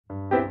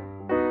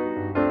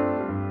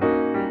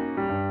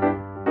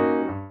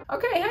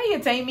Okay, hey,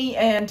 it's Amy,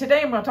 and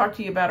today I'm going to talk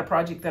to you about a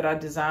project that I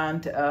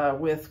designed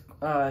with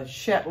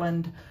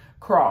Shetland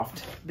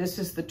Croft. This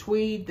is the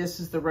tweed,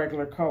 this is the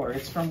regular color.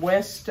 It's from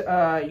West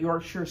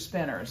Yorkshire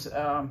Spinners.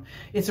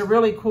 It's a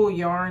really cool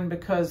yarn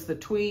because the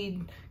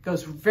tweed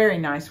goes very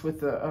nice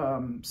with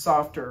the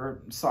softer,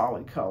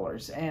 solid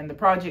colors. And the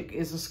project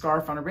is a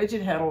scarf on a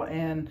rigid heddle,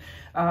 and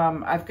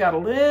I've got a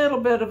little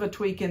bit of a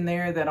tweak in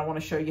there that I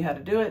want to show you how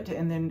to do it,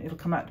 and then it'll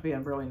come out to be a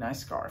really nice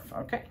scarf,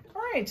 okay?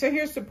 All right, so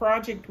here's the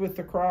project with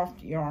the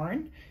Croft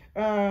yarn.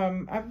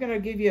 I'm going to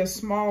give you a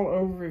small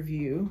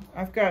overview.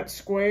 I've got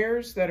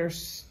squares that are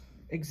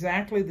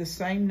exactly the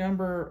same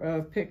number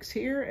of picks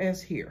here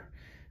as here.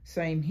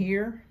 Same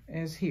here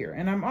as here.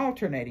 And I'm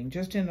alternating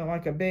just into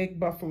like a big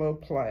buffalo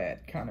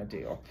plaid kind of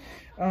deal.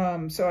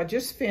 So I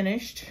just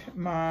finished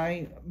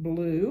my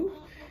blue.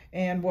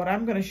 And what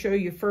I'm going to show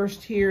you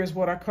first here is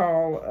what I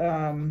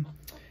call...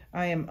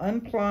 I am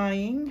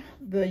unplying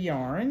the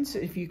yarns.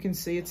 If you can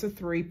see, it's a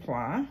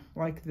 3-ply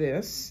like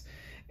this.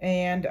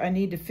 And I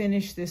need to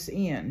finish this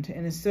end.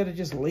 And instead of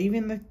just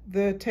leaving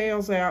the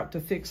tails out to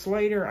fix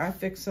later, I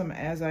fix them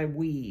as I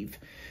weave.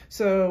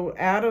 So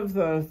out of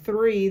the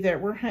 3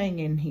 that were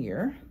hanging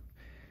here,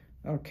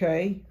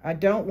 okay, I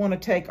don't want to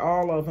take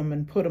all of them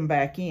and put them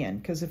back in.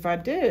 Because if I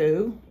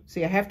do,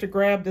 see, I have to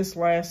grab this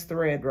last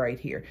thread right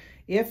here.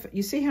 If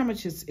you see how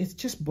much it's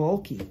just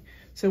bulky.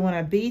 So when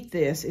I beat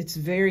this, it's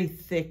very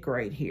thick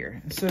right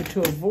here. So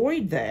to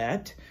avoid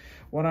that,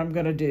 what I'm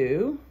going to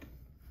do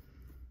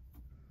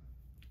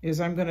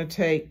is I'm going to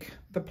take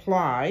the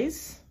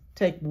plies,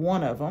 take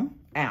one of them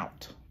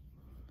out.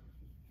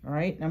 All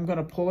right, and I'm going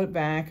to pull it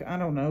back, I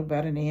don't know,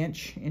 about an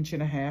inch, inch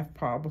and a half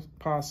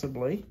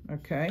possibly,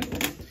 okay?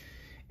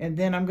 And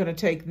then I'm going to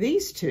take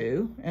these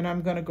 2 and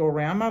I'm going to go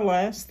around my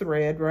last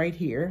thread right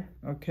here,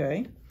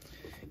 okay?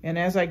 And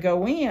as I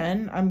go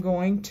in, I'm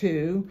going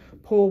to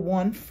pull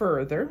one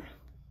further.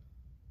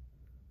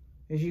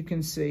 As you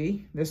can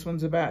see, this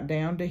one's about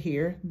down to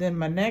here. Then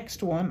my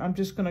next one, I'm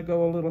just going to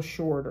go a little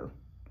shorter.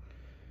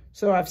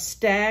 So I've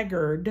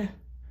staggered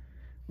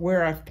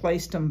where I've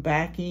placed them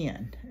back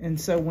in. And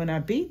so when I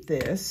beat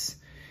this,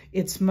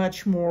 it's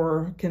much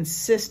more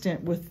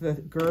consistent with the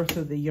girth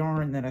of the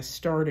yarn that I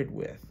started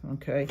with,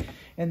 okay?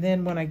 And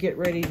then when I get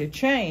ready to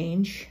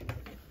change,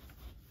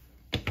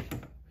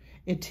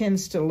 it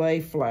tends to lay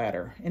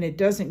flatter and it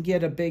doesn't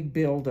get a big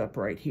buildup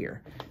right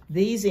here.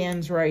 These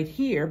ends right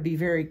here, be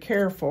very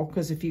careful,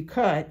 because if you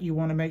cut, you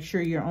want to make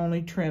sure you're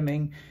only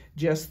trimming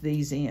just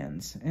these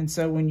ends. And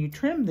so when you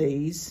trim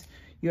these,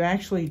 you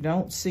actually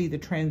don't see the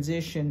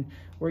transition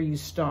where you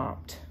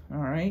stopped, all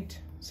right?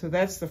 So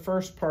that's the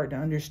first part to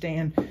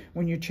understand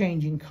when you're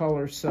changing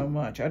colors so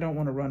much. I don't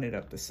want to run it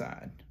up the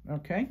side,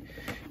 okay?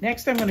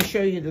 Next, I'm going to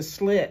show you the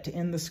slit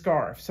in the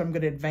scarf. So I'm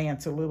going to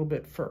advance a little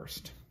bit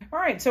first. All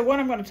right, so what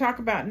I'm going to talk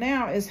about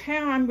now is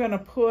how I'm going to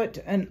put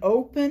an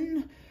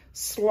open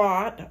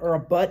slot or a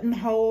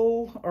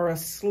buttonhole or a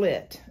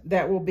slit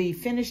that will be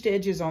finished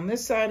edges on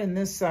this side and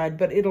this side,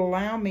 but it'll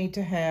allow me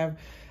to have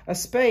a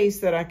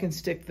space that I can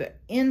stick the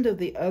end of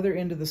the other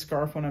end of the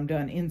scarf when I'm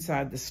done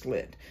inside the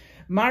slit.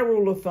 My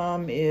rule of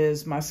thumb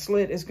is my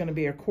slit is going to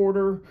be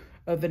 1/4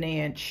 of an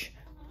inch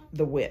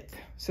the width.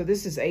 So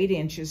this is 8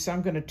 inches, so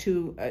I'm going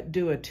to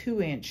do a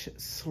 2-inch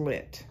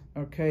slit.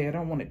 Okay, I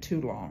don't want it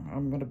too long.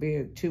 I'm going to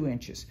be 2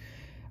 inches.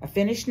 I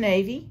finished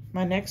navy.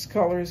 My next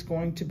color is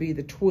going to be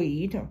the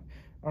tweed.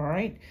 All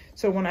right,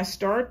 so when I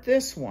start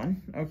this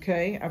one,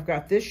 okay, I've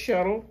got this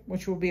shuttle,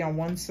 which will be on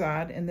one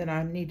side, and then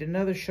I need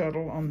another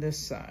shuttle on this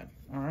side.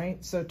 All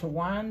right, so to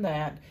wind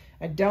that,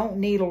 I don't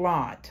need a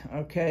lot,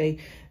 okay?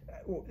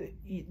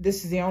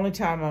 This is the only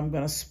time I'm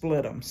going to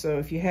split them. So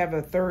if you have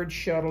a 3rd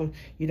shuttle,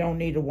 you don't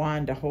need to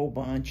wind a whole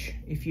bunch.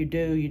 If you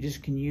do, you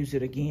just can use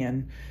it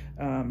again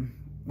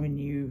when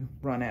you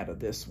run out of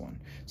this one.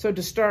 So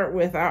to start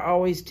with, I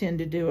always tend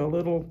to do a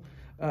little,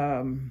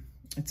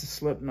 it's a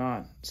slip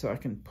knot, so I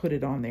can put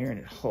it on there and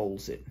it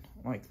holds it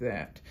like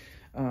that.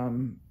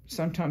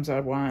 Sometimes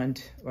I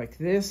wind like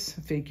this,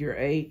 figure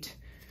 8.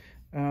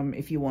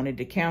 If you wanted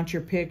to count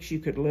your picks, you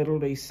could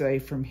literally say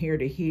from here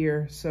to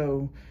here,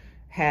 so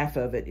half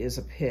of it is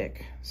a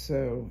pick.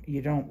 So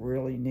you don't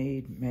really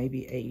need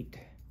maybe 8.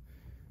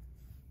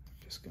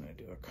 I'm just gonna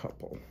do a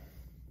couple.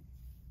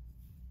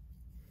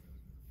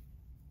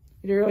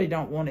 You really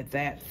don't want it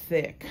that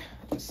thick,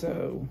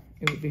 so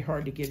it would be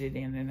hard to get it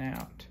in and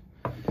out.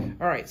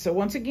 All right, so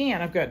once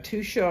again, I've got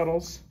 2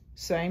 shuttles,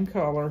 same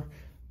color,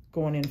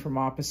 going in from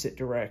opposite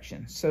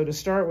directions. So to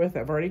start with,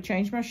 I've already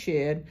changed my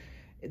shed.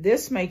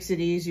 This makes it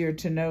easier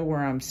to know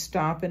where I'm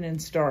stopping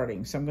and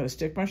starting. So I'm going to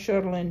stick my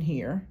shuttle in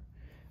here,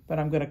 but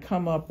I'm going to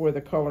come up where the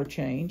color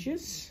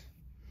changes.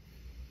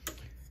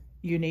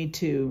 You need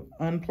to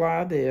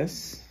unply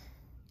this,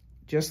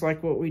 just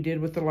like what we did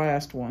with the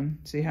last one.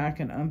 See how I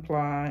can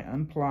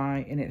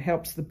unply, and it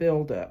helps the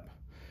buildup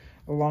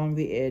along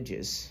the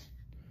edges.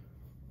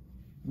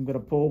 I'm going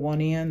to pull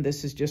one in.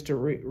 This is just a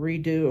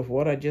redo of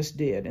what I just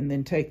did. And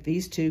then take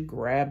these 2,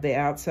 grab the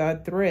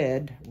outside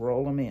thread,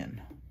 roll them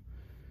in.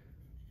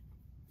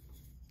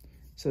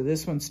 So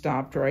this one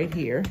stopped right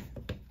here.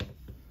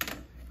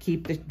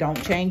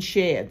 don't change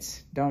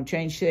sheds. Don't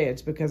change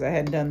sheds because I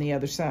hadn't done the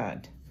other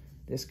side.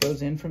 This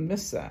goes in from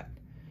this side.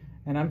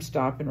 And I'm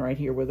stopping right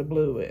here where the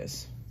blue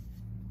is.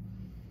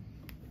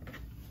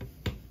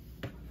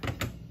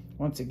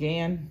 Once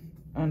again,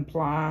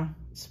 unply,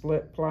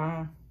 split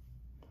ply.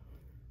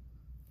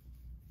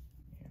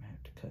 You're gonna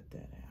have to cut that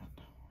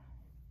out.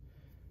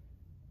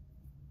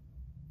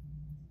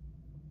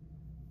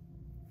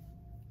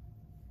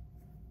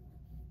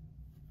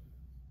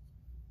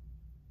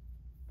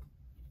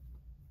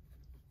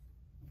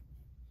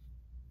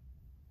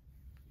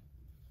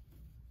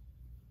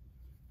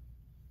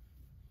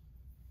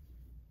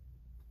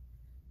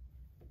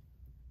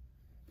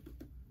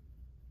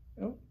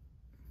 Oh.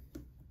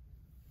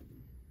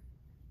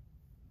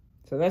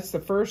 So that's the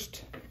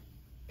first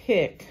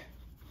pick.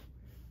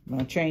 I'm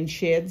going to change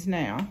sheds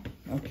now.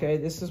 Okay,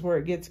 this is where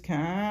it gets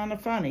kind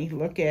of funny.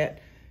 Look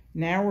at,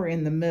 now we're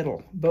in the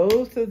middle.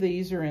 Both of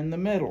these are in the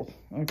middle,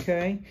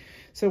 okay?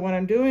 So when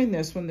I'm doing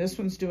this one, this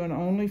one's doing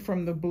only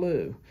from the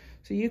blue.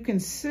 So you can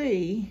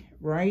see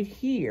right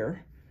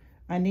here,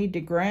 I need to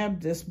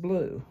grab this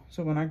blue.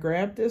 So when I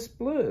grab this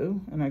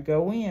blue and I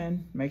go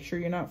in, make sure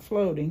you're not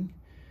floating,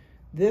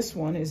 this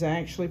one is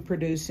actually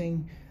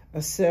producing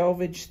a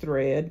selvage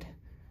thread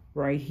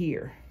right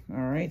here. All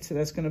right, so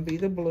that's going to be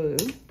the blue.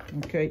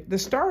 Okay, the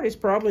start is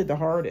probably the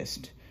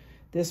hardest.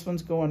 This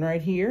one's going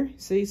right here.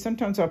 See,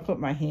 sometimes I'll put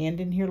my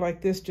hand in here like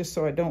this just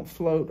so I don't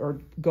float or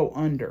go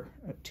under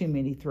too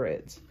many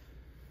threads.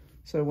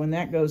 So when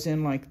that goes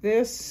in like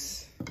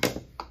this,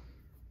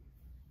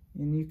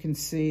 and you can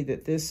see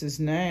that this is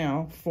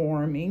now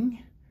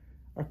forming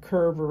a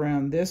curve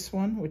around this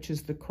one, which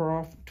is the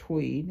Croft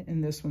tweed,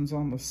 and this one's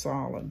on the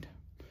solid.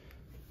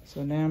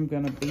 So now I'm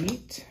going to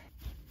beat.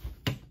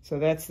 So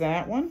that's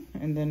that one,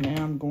 and then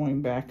now I'm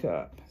going back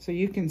up. So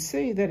you can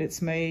see that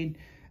it's made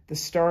the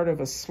start of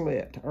a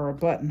slit or a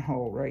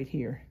buttonhole right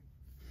here.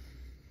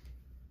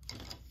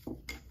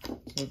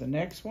 So the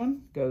next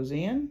one goes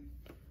in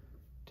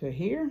to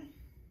here,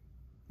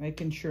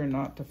 making sure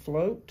not to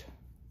float.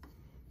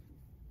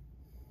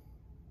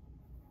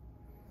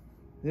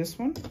 This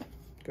one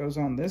goes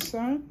on this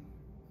side.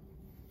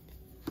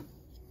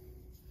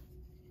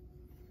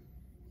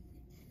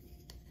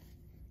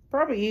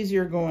 Probably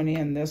easier going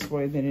in this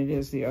way than it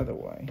is the other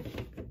way.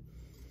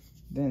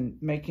 Then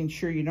making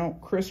sure you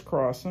don't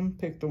crisscross them,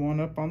 pick the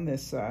one up on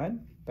this side,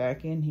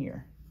 back in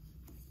here.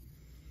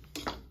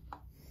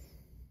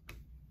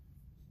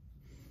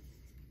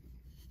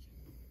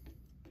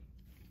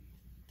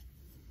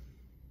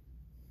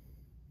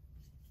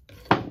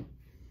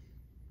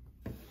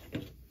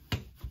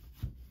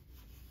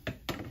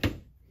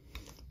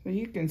 So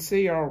you can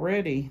see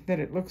already that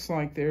it looks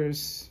like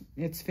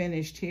it's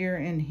finished here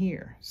and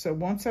here. So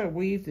once I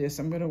weave this,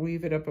 I'm going to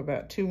weave it up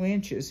about 2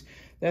 inches.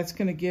 That's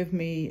going to give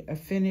me a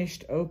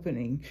finished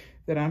opening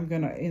that I'm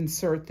going to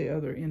insert the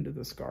other end of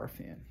the scarf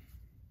in.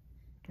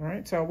 All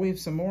right, so I'll weave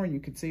some more and you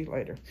can see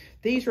later.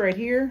 These right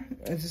here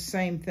is the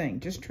same thing.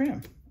 Just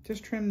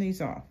trim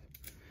these off.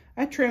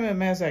 I trim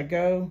them as I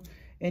go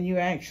and you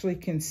actually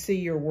can see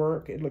your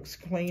work. It looks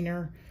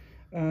cleaner.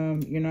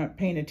 You're not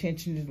paying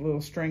attention to the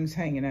little strings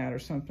hanging out or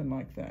something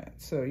like that.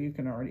 So you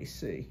can already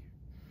see.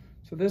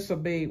 So this will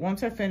be,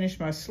 once I finish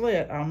my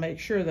slit, I'll make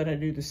sure that I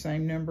do the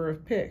same number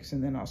of picks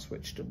and then I'll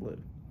switch to blue.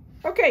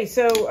 Okay,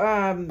 so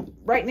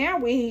right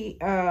now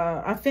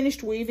I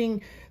finished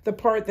weaving the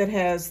part that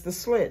has the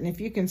slit. And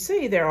if you can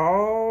see, they're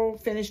all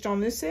finished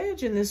on this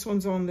edge and this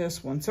one's on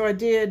this one. So I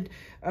did,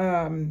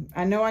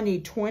 I know I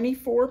need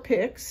 24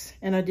 picks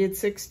and I did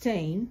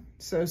 16.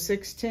 So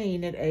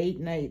 16 at 8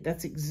 and 8,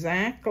 that's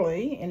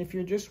exactly, and if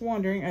you're just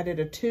wondering, I did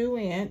a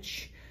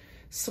 2-inch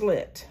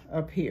slit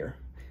up here.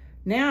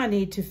 Now I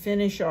need to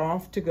finish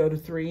off to go to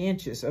 3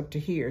 inches up to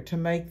here to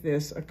make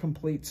this a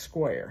complete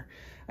square.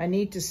 I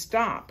need to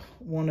stop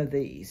one of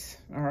these,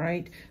 all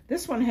right?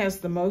 This one has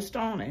the most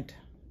on it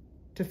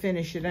to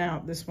finish it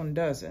out. This one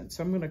doesn't,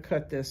 so I'm gonna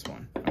cut this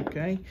one,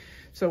 okay?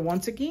 So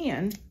once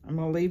again, I'm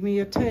gonna leave me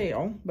a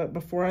tail, but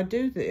before I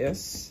do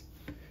this,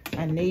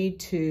 I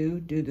need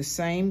to do the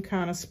same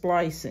kind of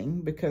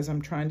splicing because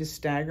I'm trying to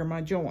stagger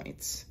my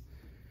joints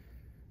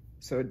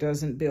so it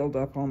doesn't build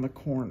up on the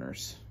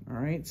corners. All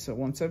right, so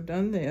once I've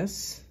done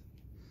this,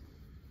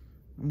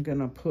 I'm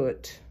gonna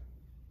put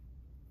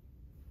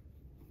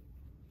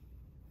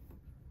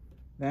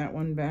that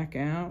one back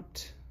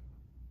out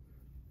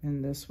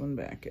and this one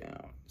back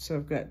out. So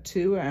I've got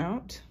 2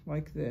 out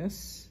like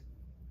this.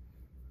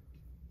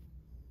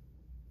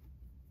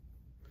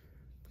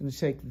 I'm going to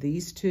take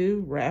these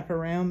 2, wrap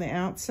around the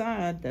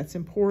outside. That's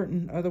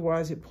important,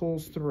 otherwise it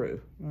pulls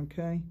through,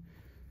 okay?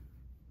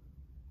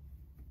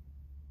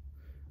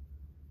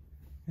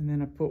 And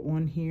then I put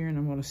one here and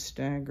I'm going to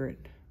stagger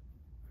it.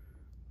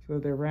 So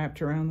they're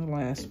wrapped around the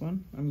last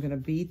one. I'm going to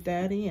beat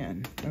that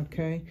in,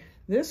 okay?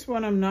 This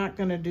one I'm not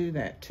going to do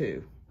that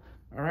to,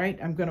 all right?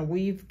 I'm going to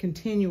weave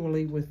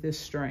continually with this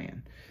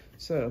strand.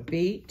 So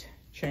beat,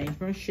 change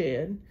my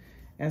shed.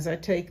 As I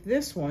take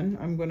this one,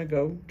 I'm going to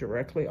go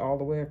directly all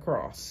the way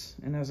across.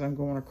 And as I'm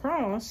going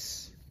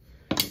across,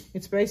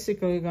 It's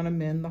basically going to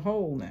mend the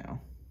hole now.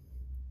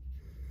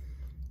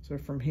 So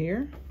from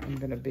here, I'm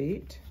going to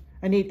beat.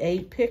 I need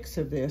 8 picks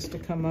of this to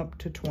come up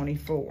to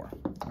 24.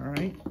 All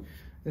right,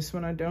 this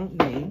one I don't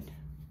need.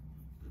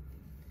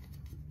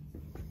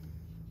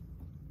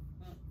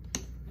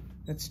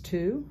 That's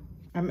 2.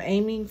 I'm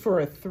aiming for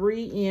a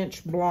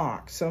 3-inch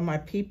block. So my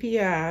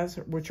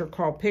PPIs, which are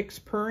called picks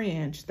per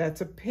inch,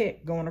 that's a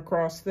pick going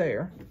across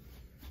there.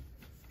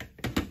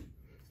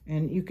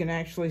 And you can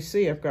actually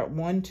see I've got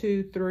 1,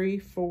 2, 3,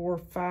 4,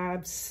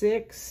 5,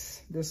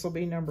 6. This will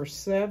be number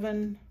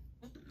 7.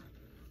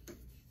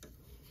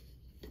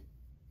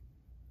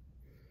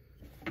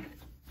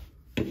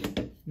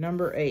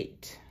 Number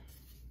 8.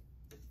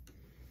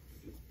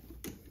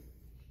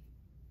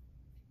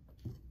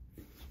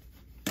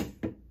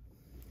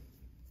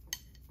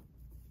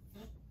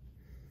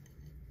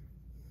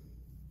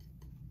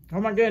 Oh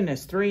my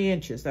goodness, 3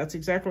 inches. That's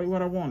exactly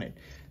what I wanted.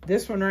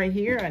 This one right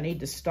here, I need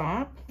to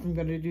stop. I'm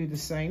going to do the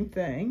same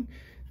thing.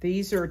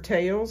 These are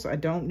tails. I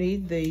don't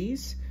need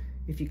these.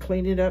 If you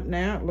clean it up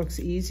now, it looks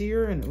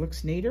easier and it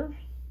looks neater.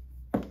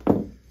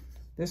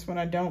 This one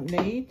I don't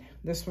need.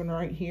 This one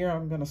right here,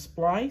 I'm going to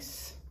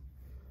splice.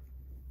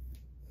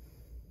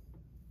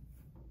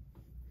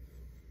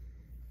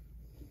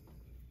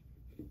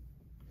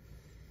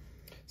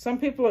 Some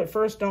people at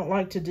first don't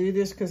like to do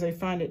this because they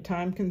find it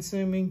time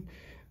consuming.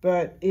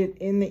 But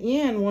in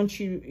the end,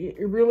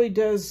 it really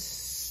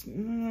does,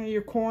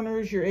 your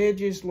corners, your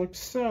edges look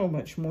so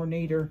much more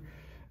neater.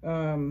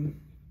 And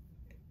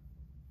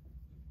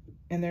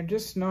they're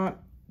just not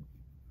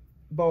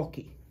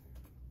bulky.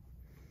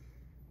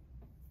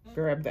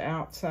 Grab the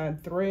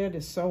outside thread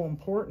is so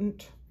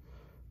important.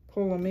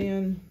 Pull them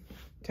in,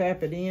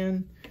 tap it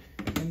in.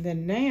 And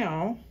then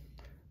now,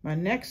 my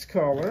next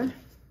color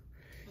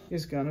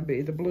is gonna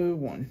be the blue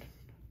one.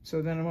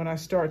 So then when I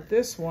start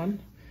this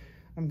one,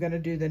 I'm going to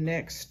do the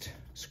next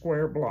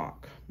square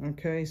block.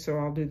 Okay, so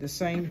I'll do the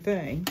same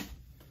thing.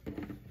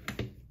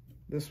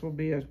 This will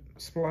be a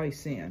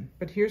splice in,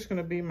 but here's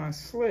going to be my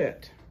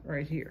slit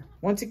right here.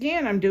 Once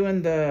again, I'm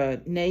doing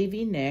the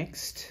navy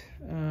next,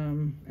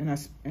 and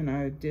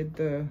I did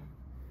the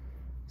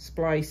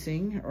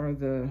splicing or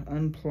the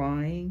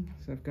unplying.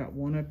 So I've got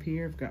one up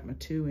here. I've got my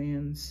 2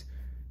 ends.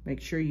 Make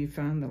sure you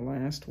find the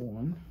last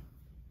one.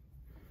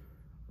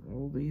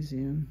 Roll these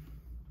in.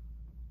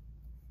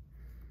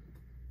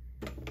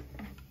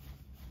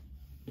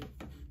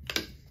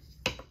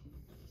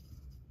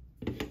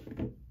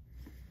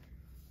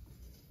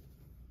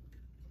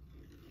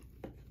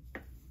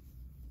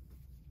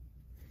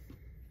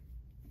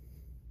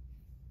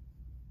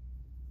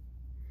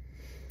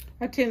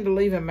 I tend to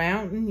leave a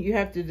mountain. You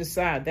have to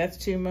decide, that's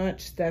too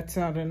much, that's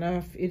not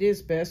enough. It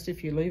is best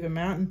if you leave a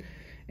mountain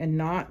and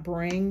not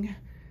bring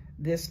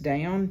this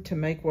down to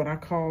make what I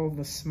call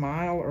the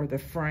smile or the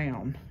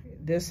frown.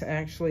 This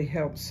actually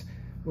helps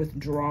with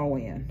draw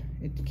in.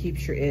 It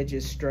keeps your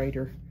edges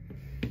straighter.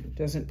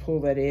 Doesn't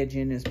pull that edge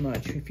in as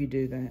much if you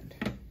do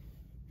that.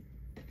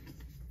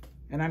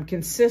 And I'm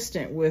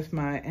consistent with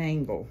my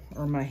angle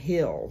or my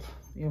hill.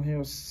 You'll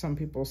hear some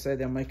people say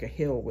they'll make a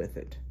hill with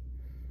it.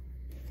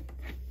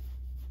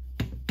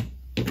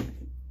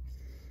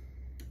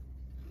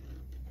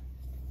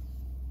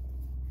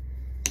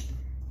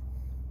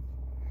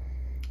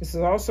 This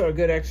is also a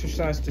good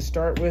exercise to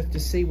start with to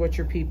see what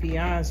your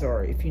PPIs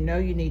are. If you know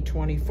you need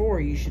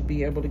 24, you should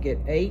be able to get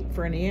 8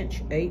 for an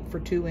inch, 8 for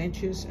 2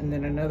 inches, and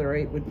then another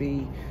 8 would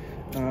be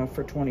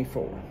for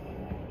 24.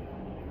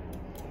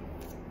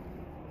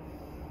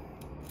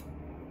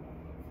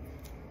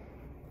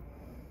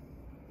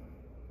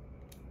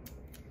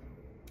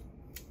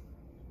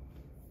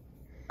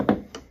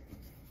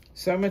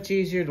 So much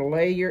easier to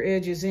lay your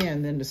edges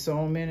in than to sew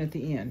them in at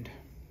the end.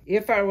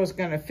 If I was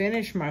going to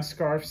finish my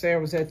scarf, say I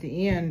was at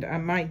the end, I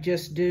might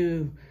just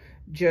do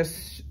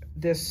just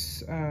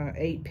this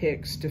 8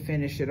 picks to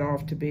finish it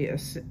off to be a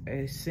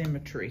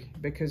symmetry.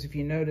 Because if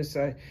you notice,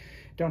 I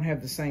don't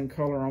have the same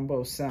color on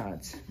both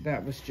sides.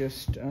 That was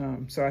just,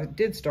 so I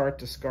did start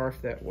the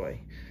scarf that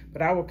way.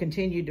 But I will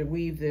continue to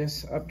weave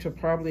this up to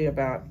probably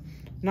about,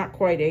 not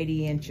quite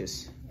 80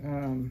 inches.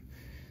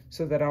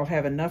 So that I'll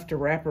have enough to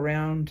wrap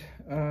around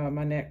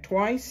my neck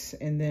twice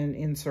and then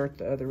insert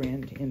the other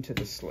end into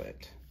the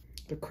slit.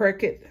 The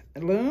Cricket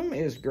loom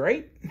is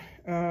great,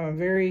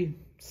 very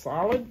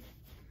solid.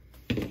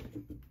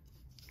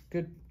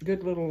 Good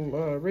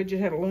little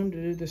rigid head loom to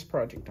do this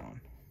project on.